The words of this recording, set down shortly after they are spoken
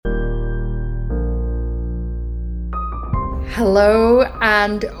Hello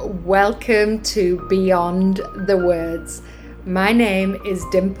and welcome to Beyond the Words. My name is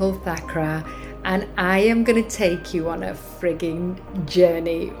Dimple Thakra and I am going to take you on a frigging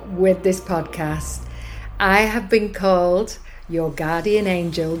journey with this podcast. I have been called your guardian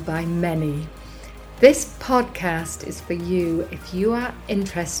angel by many. This podcast is for you if you are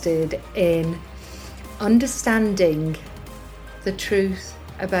interested in understanding the truth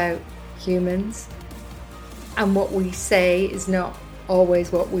about humans, and what we say is not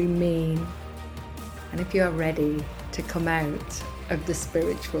always what we mean. And if you are ready to come out of the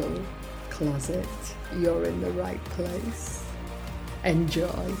spiritual closet, you're in the right place.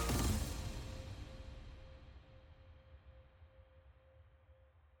 Enjoy.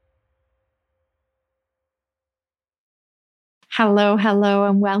 Hello,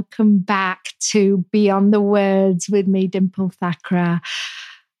 and welcome back to Beyond the Words with me, Dimple Thakra.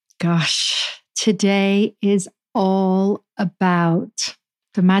 Gosh. Today is all about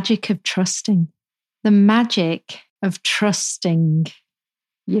the magic of trusting, the magic of trusting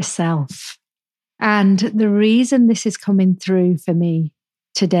yourself. And the reason this is coming through for me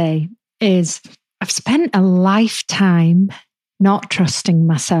today is I've spent a lifetime not trusting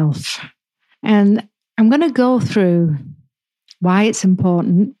myself. And I'm going to go through why it's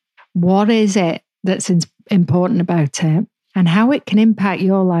important, what is it that's important about it, and how it can impact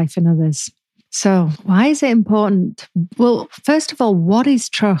your life and others. So, why is it important? Well, first of all, what is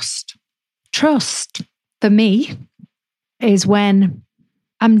trust? Trust, for me, is when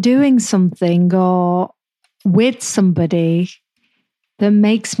I'm doing something or with somebody that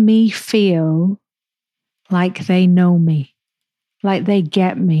makes me feel like they know me, like they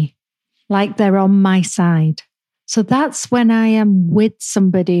get me, like they're on my side. So that's when I am with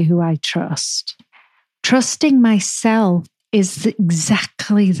somebody who I trust. Trusting myself is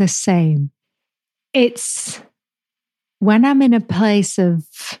exactly the same. It's when I'm in a place of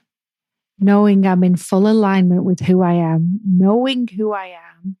knowing I'm in full alignment with who I am, knowing who I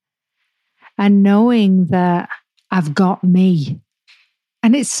am, and knowing that I've got me.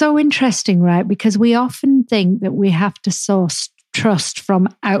 And it's so interesting, right? Because we often think that we have to source trust from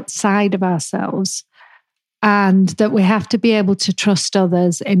outside of ourselves and that we have to be able to trust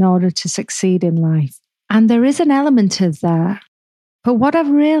others in order to succeed in life. And there is an element of that. But what I've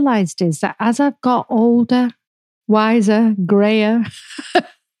realized is that as I've got older, wiser, grayer,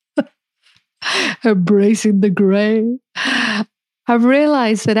 embracing the gray, I've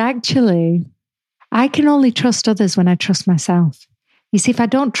realized that actually I can only trust others when I trust myself. You see, if I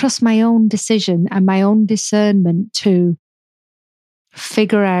don't trust my own decision and my own discernment to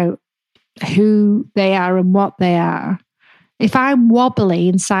figure out who they are and what they are, if I'm wobbly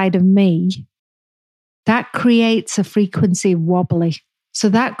inside of me, that creates a frequency of wobbly. So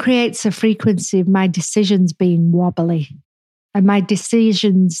that creates a frequency of my decisions being wobbly and my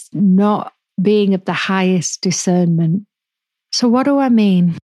decisions not being of the highest discernment. So what do I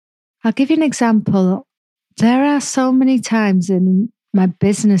mean? I'll give you an example. There are so many times in my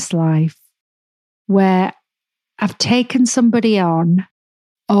business life where I've taken somebody on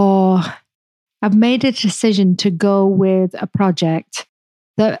or I've made a decision to go with a project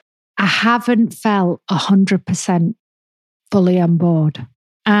that I haven't felt 100% fully on board.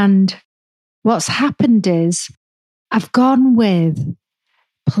 And what's happened is I've gone with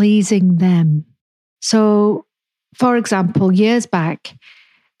pleasing them. So, for example, years back,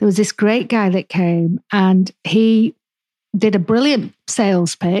 there was this great guy that came and he did a brilliant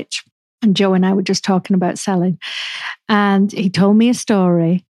sales pitch. And Joe and I were just talking about selling. And he told me a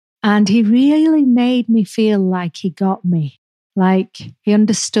story and he really made me feel like he got me. Like he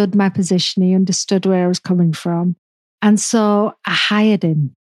understood my position. He understood where I was coming from. And so I hired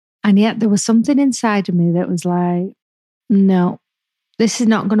him. And yet there was something inside of me that was like, no, this is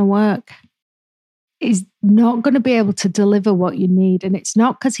not going to work. He's not going to be able to deliver what you need. And it's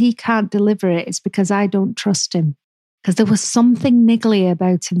not because he can't deliver it. It's because I don't trust him. Because there was something niggly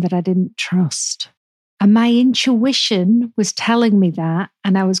about him that I didn't trust. And my intuition was telling me that.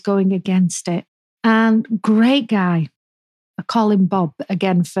 And I was going against it. And great guy. I call him Bob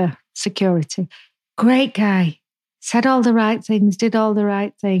again for security. Great guy. Said all the right things, did all the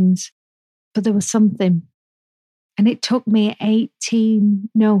right things. But there was something. And it took me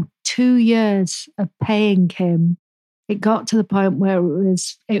 2 years of paying him. It got to the point where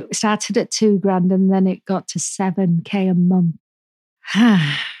it started at $2,000 and then it got to $7,000 a month.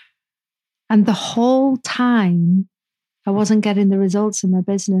 And the whole time I wasn't getting the results in my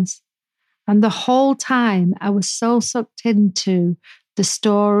business. And the whole time I was so sucked into the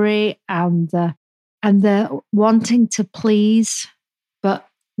story and the wanting to please, but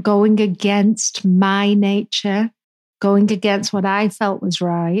going against my nature going against what I felt was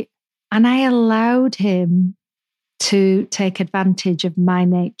right. And I allowed him to take advantage of my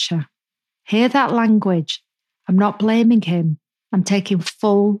nature. Hear that language. I'm not blaming him. I'm taking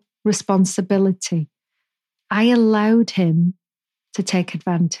full responsibility. I allowed him to take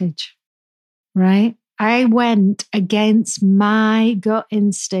advantage, right? I went against my gut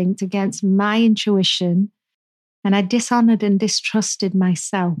instinct, against my intuition, and I dishonored and distrusted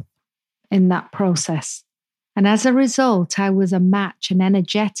myself in that process. And as a result, I was a match, an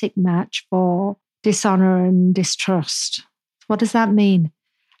energetic match for dishonor and distrust. What does that mean?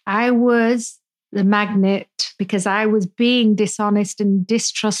 I was the magnet because I was being dishonest and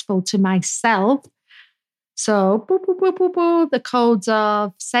distrustful to myself. So the codes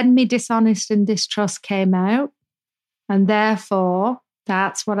of send me dishonest and distrust came out. And therefore,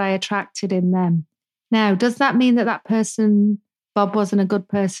 that's what I attracted in them. Now, does that mean that person, Bob, wasn't a good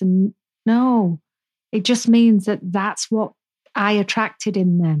person? No. It just means that that's what I attracted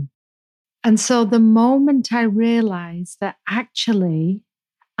in them. And so the moment I realized that actually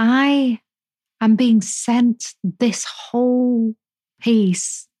I am being sent this whole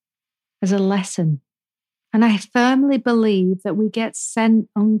piece as a lesson. And I firmly believe that we get sent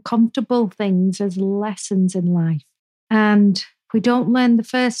uncomfortable things as lessons in life. And if we don't learn the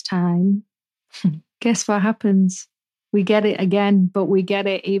first time, guess what happens? We get it again, but we get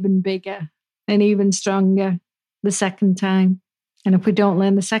it even bigger and even stronger the second time. And if we don't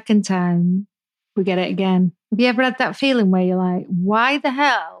learn the second time, we get it again. Have you ever had that feeling where you're like, why the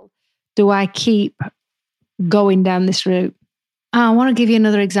hell do I keep going down this route? I want to give you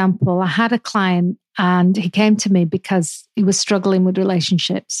another example. I had a client and he came to me because he was struggling with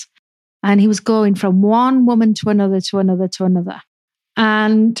relationships. And he was going from one woman to another, to another, to another.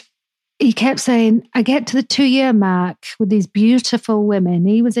 And he kept saying, I get to the 2-year mark with these beautiful women.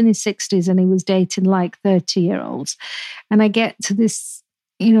 He was in his 60s and he was dating like 30-year-olds. And I get to this,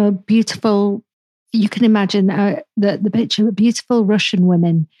 beautiful, you can imagine the picture of beautiful Russian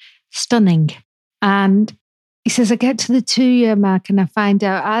women, stunning. And he says, I get to the 2-year mark and I find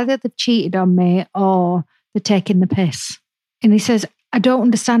out either they've cheated on me or they're taking the piss. And he says, I don't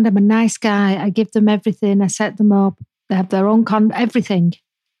understand. I'm a nice guy. I give them everything. I set them up. They have their own everything.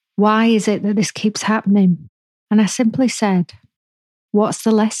 Why is it that this keeps happening? And I simply said, what's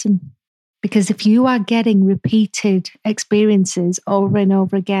the lesson? Because if you are getting repeated experiences over and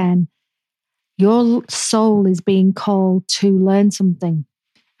over again, your soul is being called to learn something.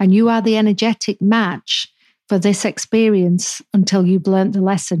 And you are the energetic match for this experience until you've learned the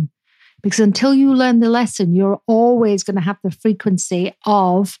lesson. Because until you learn the lesson, you're always going to have the frequency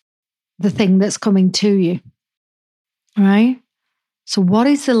of the thing that's coming to you. Right? So what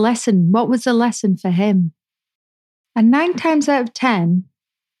is the lesson? What was the lesson for him? And 9 times out of 10,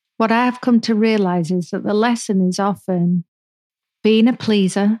 what I have come to realize is that the lesson is often being a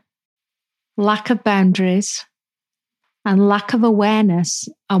pleaser, lack of boundaries, and lack of awareness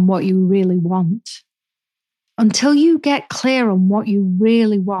on what you really want. Until you get clear on what you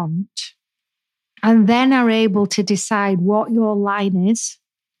really want, and then are able to decide what your line is,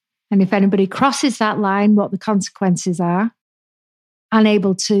 and if anybody crosses that line, what the consequences are, and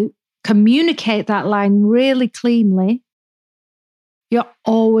able to communicate that line really cleanly, you're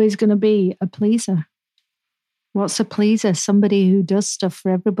always going to be a pleaser. What's a pleaser? Somebody who does stuff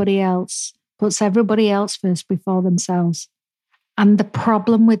for everybody else, puts everybody else first before themselves. And the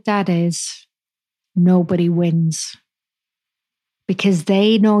problem with that is nobody wins. Because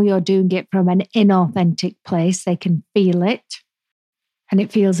they know you're doing it from an inauthentic place. They can feel it and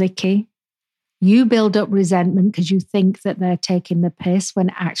it feels icky. You build up resentment because you think that they're taking the piss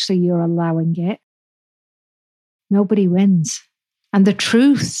when actually you're allowing it. Nobody wins. And the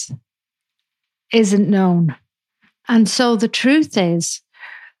truth isn't known. And so the truth is,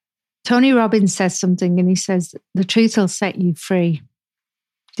 Tony Robbins says something and he says, the truth will set you free.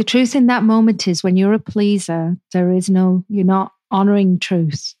 The truth in that moment is when you're a pleaser, you're not honoring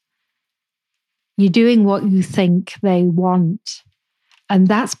truth. You're doing what you think they want. And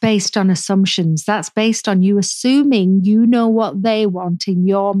that's based on assumptions. That's based on you assuming you know what they want in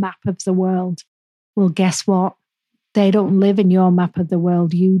your map of the world. Well, guess what? They don't live in your map of the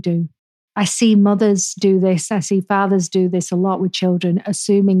world. You do. I see mothers do this. I see fathers do this a lot with children,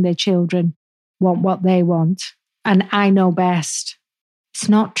 assuming their children want what they want. And I know best. It's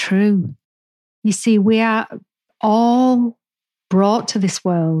not true. You see, we are all brought to this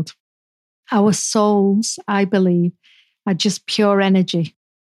world. Our souls, I believe, are just pure energy.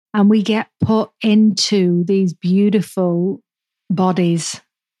 And we get put into these beautiful bodies,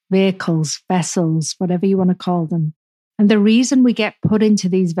 vehicles, vessels, whatever you want to call them. And the reason we get put into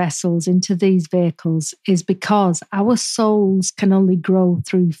these vessels, into these vehicles, is because our souls can only grow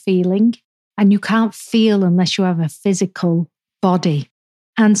through feeling. And you can't feel unless you have a physical body.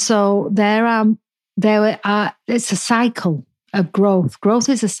 And so it's a cycle of growth. Growth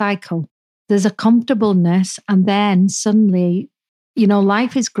is a cycle. There's a comfortableness, and then suddenly,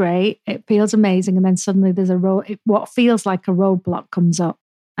 life is great. It feels amazing. And then suddenly there's what feels like a roadblock comes up.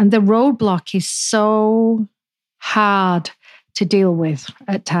 And the roadblock is so hard to deal with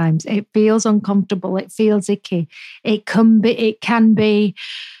at times. It feels uncomfortable. It feels icky. It can be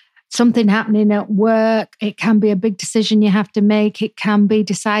something happening at work. It can be a big decision you have to make. It can be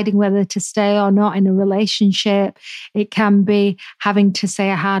deciding whether to stay or not in a relationship. It can be having to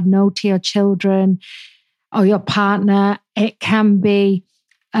say a hard no to your children or your partner. It can be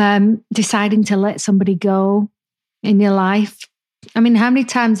deciding to let somebody go in your life. I mean, how many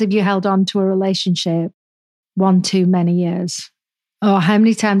times have you held on to a relationship one too many years? Or how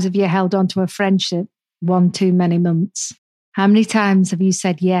many times have you held on to a friendship one too many months? How many times have you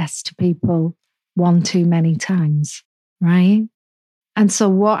said yes to people one too many times, right? And so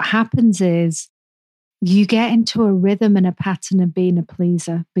what happens is you get into a rhythm and a pattern of being a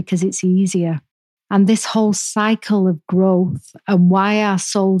pleaser because it's easier. And this whole cycle of growth and why our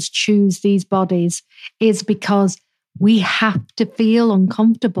souls choose these bodies is because we have to feel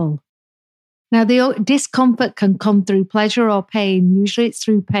uncomfortable. Now, the discomfort can come through pleasure or pain. Usually it's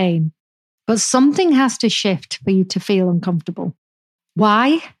through pain. But something has to shift for you to feel uncomfortable.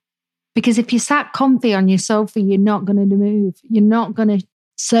 Why? Because if you sat comfy on your sofa, you're not going to move. You're not going to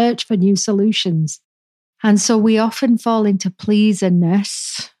search for new solutions. And so we often fall into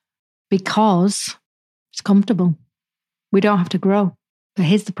pleaserness because it's comfortable. We don't have to grow. But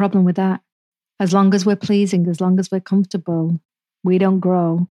here's the problem with that. As long as we're pleasing, as long as we're comfortable, we don't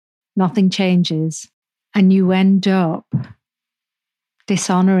grow. Nothing changes. And you end up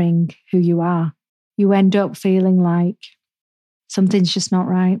dishonoring who you are. You end up feeling like something's just not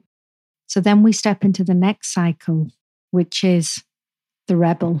right. So then we step into the next cycle, which is the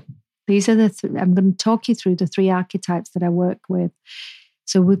rebel. These are I'm going to talk you through the 3 archetypes that I work with.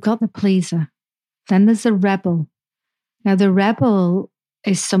 So we've got the pleaser. Then there's the rebel. Now, the rebel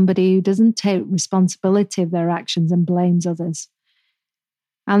is somebody who doesn't take responsibility of their actions and blames others.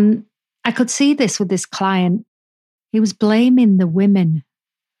 And I could see this with this client. He was blaming the women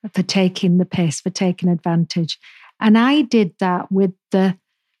for taking the piss, for taking advantage. And I did that with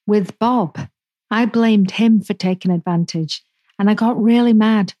Bob. I blamed him for taking advantage. And I got really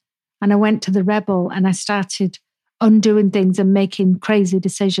mad. And I went to the rebel and I started undoing things and making crazy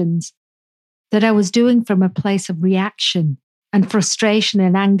decisions that I was doing from a place of reaction and frustration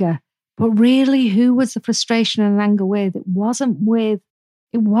and anger. But really, who was the frustration and anger with? It wasn't with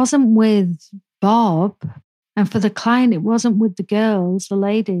Bob. And for the client, it wasn't with the girls, the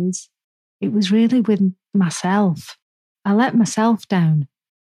ladies. It was really with myself. I let myself down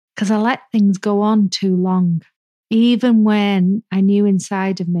because I let things go on too long, even when I knew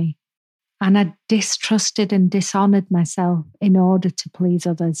inside of me. And I distrusted and dishonored myself in order to please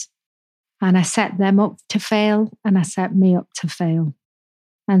others. And I set them up to fail and I set me up to fail.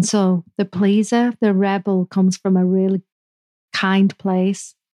 And so the pleaser, the rebel, comes from a really kind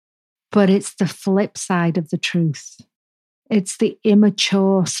place. But it's the flip side of the truth. It's the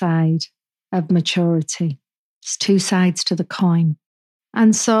immature side of maturity. It's 2 sides to the coin.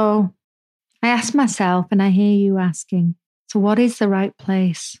 And so I ask myself, and I hear you asking, so what is the right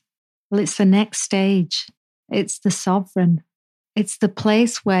place? Well, it's the next stage. It's the sovereign. It's the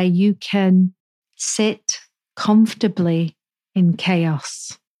place where you can sit comfortably in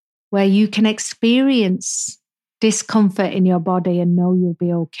chaos, where you can experience discomfort in your body and know you'll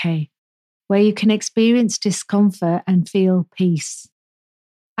be okay. Where you can experience discomfort and feel peace.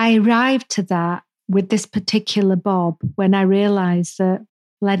 I arrived to that with this particular Bob when I realized that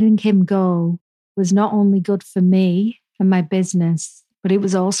letting him go was not only good for me and my business, but it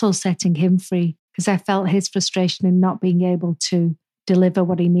was also setting him free because I felt his frustration in not being able to deliver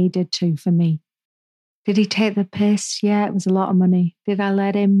what he needed to for me. Did he take the piss? Yeah, it was a lot of money. Did I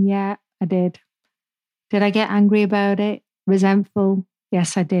let him? Yeah, I did. Did I get angry about it? Resentful?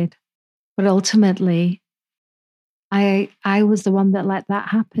 Yes, I did. But ultimately, I was the one that let that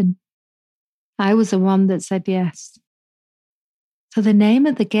happen. I was the one that said yes. So the name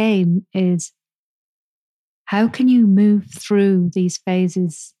of the game is, how can you move through these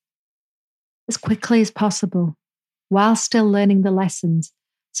phases as quickly as possible while still learning the lessons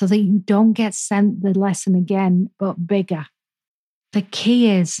so that you don't get sent the lesson again, but bigger? The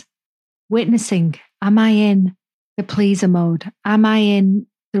key is witnessing. Am I in the pleaser mode? Am I in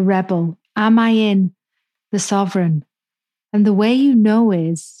the rebel? Am I in the sovereign? And the way you know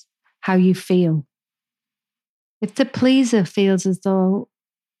is how you feel. If the pleaser feels as though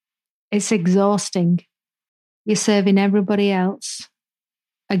it's exhausting, you're serving everybody else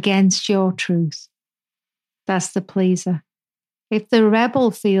against your truth. That's the pleaser. If the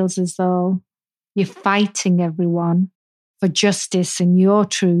rebel feels as though you're fighting everyone for justice and your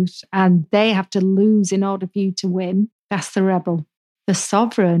truth, and they have to lose in order for you to win, that's the rebel. The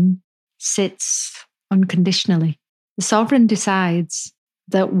sovereign sits unconditionally. The sovereign decides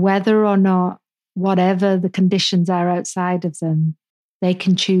that whether or not, whatever the conditions are outside of them, they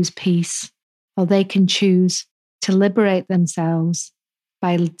can choose peace, or they can choose to liberate themselves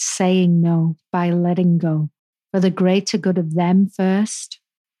by saying no, by letting go, for the greater good of them first,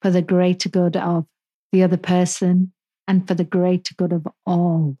 for the greater good of the other person, and for the greater good of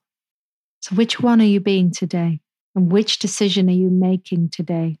all. So which one are you being today? And which decision are you making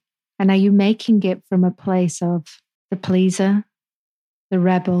today? And are you making it from a place of the pleaser, the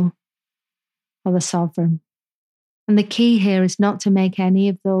rebel, or the sovereign? And the key here is not to make any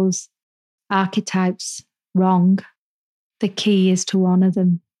of those archetypes wrong. The key is to honor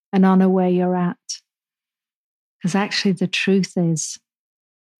them and honor where you're at. Because actually the truth is,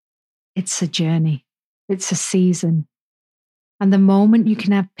 it's a journey. It's a season. And the moment you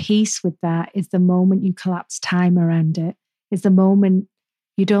can have peace with that is the moment you collapse time around it, is the moment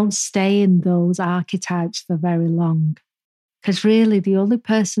you don't stay in those archetypes for very long. Because really the only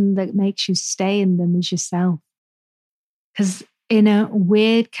person that makes you stay in them is yourself. Because in a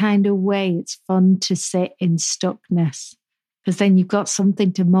weird kind of way, it's fun to sit in stuckness, because then you've got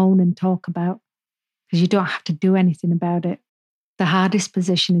something to moan and talk about, because you don't have to do anything about it. The hardest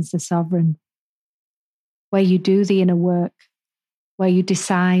position is the sovereign, where you do the inner work, where you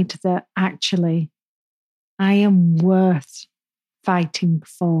decide that actually I am worth fighting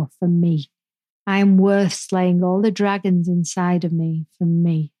for me. I am worth slaying all the dragons inside of me for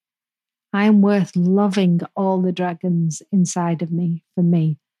me. I am worth loving all the dragons inside of me for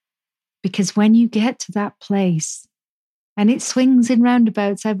me. Because when you get to that place, and it swings in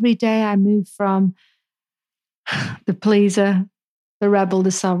roundabouts, every day I move from the pleaser, the rebel,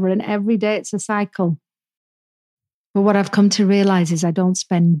 the sovereign. Every day it's a cycle. But what I've come to realize is I don't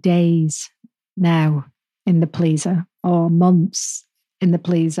spend days now in the pleaser, or months in the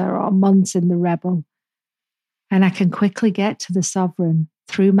pleaser, or months in the rebel. And I can quickly get to the sovereign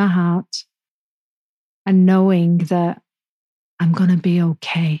through my heart and knowing that I'm going to be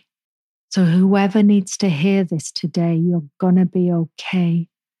okay. So whoever needs to hear this today, you're going to be okay.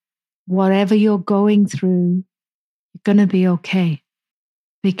 Whatever you're going through, you're going to be okay.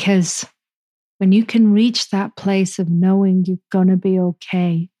 Because when you can reach that place of knowing you're going to be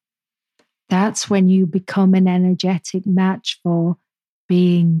okay, that's when you become an energetic match for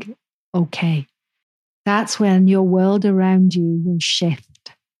being okay. That's when your world around you will shift.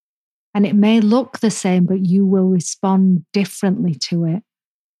 And it may look the same, but you will respond differently to it,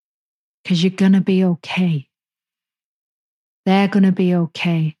 because you're going to be okay. They're going to be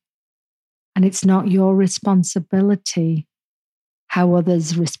okay. And it's not your responsibility how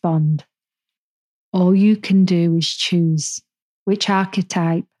others respond. All you can do is choose which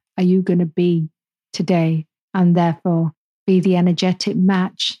archetype are you going to be today, and therefore be the energetic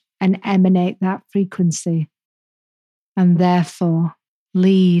match and emanate that frequency, and therefore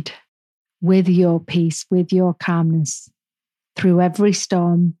lead with your peace, with your calmness, through every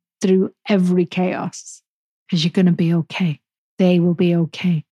storm, through every chaos, because you're going to be okay. They will be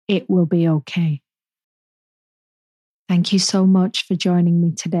okay. It will be okay. Thank you so much for joining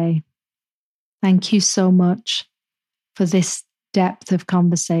me today. Thank you so much for this depth of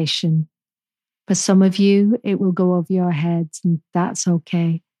conversation. For some of you, it will go over your heads, and that's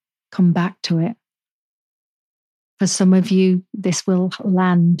okay. Come back to it. For some of you, this will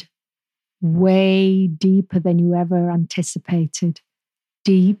land way deeper than you ever anticipated.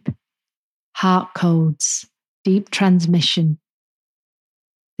 Deep heart codes, deep transmission.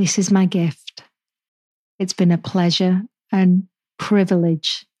 This is my gift. It's been a pleasure and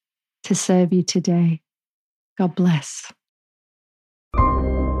privilege to serve you today. God bless.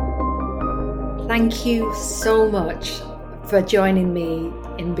 Thank you so much for joining me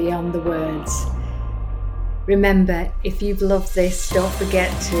in Beyond the Words. Remember, if you've loved this, don't forget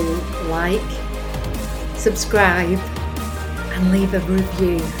to like, subscribe, and leave a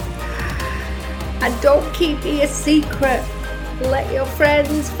review. And don't keep it a secret. Let your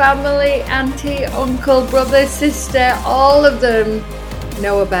friends, family, auntie, uncle, brother, sister, all of them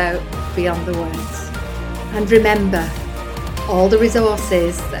know about Beyond the Words. And remember, all the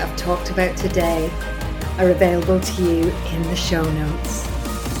resources that I've talked about today are available to you in the show notes.